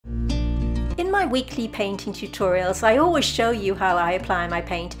in my weekly painting tutorials, I always show you how I apply my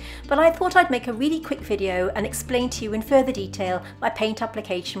paint, but I thought I'd make a really quick video and explain to you in further detail my paint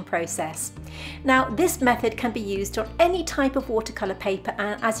application process. Now, this method can be used on any type of watercolour paper,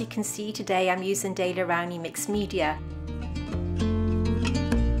 and as you can see today, I'm using Daler Rowney mixed media.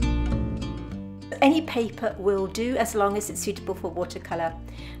 Any paper will do as long as it's suitable for watercolour.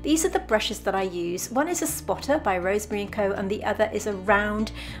 These are the brushes that I use. One is a spotter by Rosemary Co and the other is a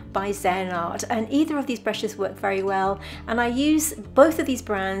round by Zen Art, and either of these brushes work very well, and I use both of these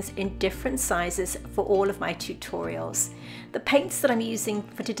brands in different sizes for all of my tutorials. The paints that I'm using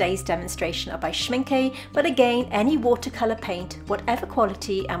for today's demonstration are by Schmincke, but again, any watercolour paint, whatever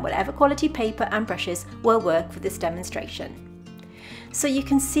quality and whatever quality paper and brushes will work for this demonstration. So you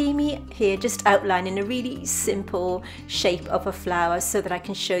can see me here just outlining a really simple shape of a flower so that I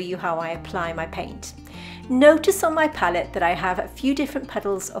can show you how I apply my paint. Notice on my palette that I have a few different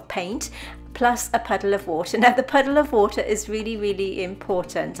puddles of paint plus a puddle of water. Now the puddle of water is really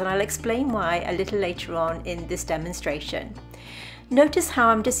important, and I'll explain why a little later on in this demonstration. Notice how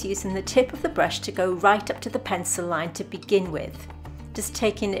I'm just using the tip of the brush to go right up to the pencil line to begin with. Just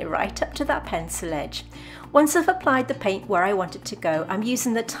taking it right up to that pencil edge. Once I've applied the paint where I want it to go, I'm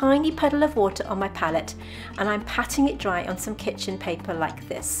using the tiny puddle of water on my palette and I'm patting it dry on some kitchen paper like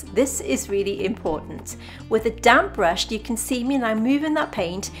this. This is really important. With a damp brush, you can see me now moving that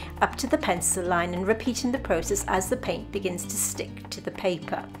paint up to the pencil line and repeating the process as the paint begins to stick to the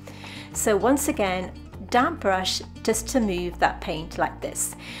paper. So once again, damp brush just to move that paint like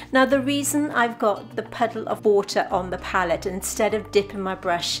this. Now the reason I've got the puddle of water on the palette instead of dipping my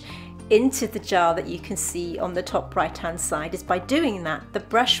brush into the jar that you can see on the top right hand side is by doing that the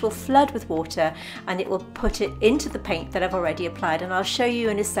brush will flood with water and it will put it into the paint that I've already applied, and I'll show you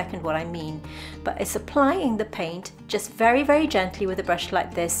in a second what I mean. But it's applying the paint just very gently with a brush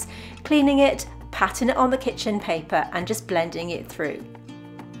like this, cleaning it, patting it on the kitchen paper and just blending it through.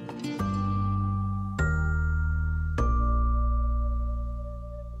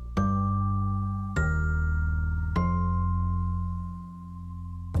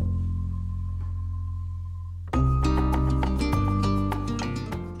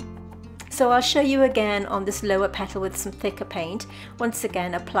 So I'll show you again on this lower petal with some thicker paint, once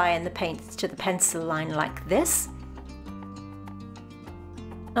again applying the paint to the pencil line like this.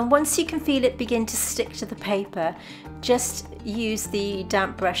 And once you can feel it begin to stick to the paper, just use the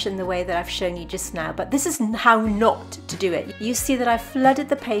damp brush in the way that I've shown you just now, but this is how not to do it. You see that I've flooded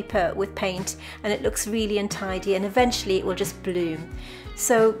the paper with paint and it looks really untidy, and eventually it will just bloom.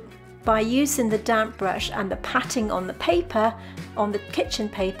 So by using the damp brush and the patting on the paper, on the kitchen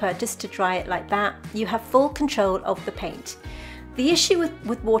paper, just to dry it like that, you have full control of the paint. The issue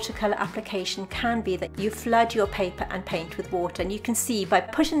with watercolour application can be that you flood your paper and paint with water, and you can see by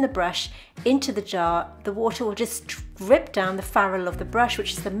putting the brush into the jar, the water will just drip down the ferrule of the brush,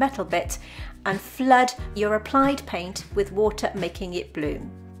 which is the metal bit, and flood your applied paint with water, making it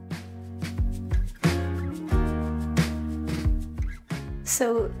bloom.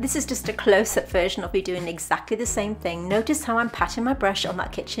 So this is just a close-up version of me doing exactly the same thing. Notice how I'm patting my brush on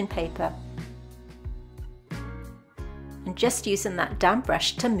that kitchen paper and just using that damp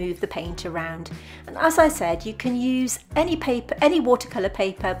brush to move the paint around. And as I said, you can use any paper, any watercolour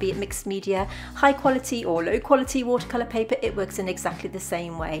paper, be it mixed media, high quality or low quality watercolour paper, it works in exactly the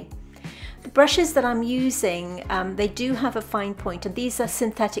same way. The brushes that I'm using, they do have a fine point, and these are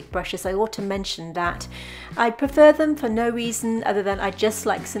synthetic brushes. I ought to mention that. I prefer them for no reason other than I just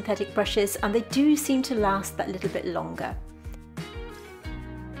like synthetic brushes, and they do seem to last that little bit longer.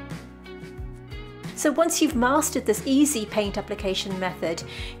 So once you've mastered this easy paint application method,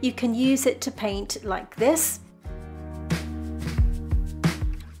 you can use it to paint like this,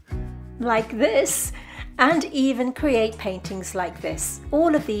 and even create paintings like this.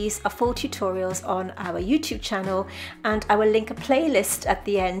 All of these are full tutorials on our YouTube channel, and I will link a playlist at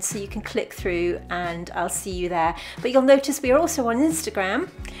the end so you can click through and I'll see you there. But you'll notice we are also on Instagram.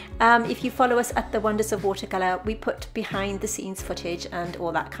 If you follow us at The Wonders of Watercolour, we put behind the scenes footage and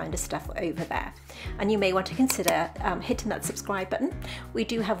all that kind of stuff over there. And you may want to consider hitting that subscribe button. We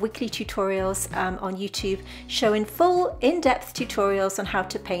do have weekly tutorials on YouTube showing full in-depth tutorials on how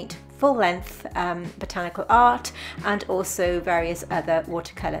to paint full-length botanical art and also various other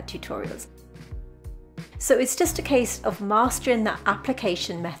watercolour tutorials. So it's just a case of mastering that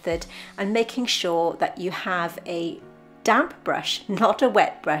application method and making sure that you have a damp brush, not a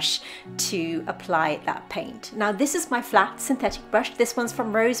wet brush, to apply that paint. Now this is my flat synthetic brush. This one's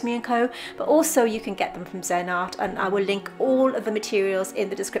from Rosemary Co, but also you can get them from Zen Art, and I will link all of the materials in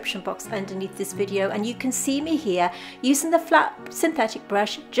the description box underneath this video. And you can see me here using the flat synthetic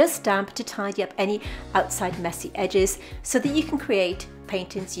brush, just damp, to tidy up any outside messy edges so that you can create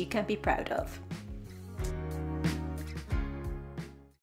paintings you can be proud of.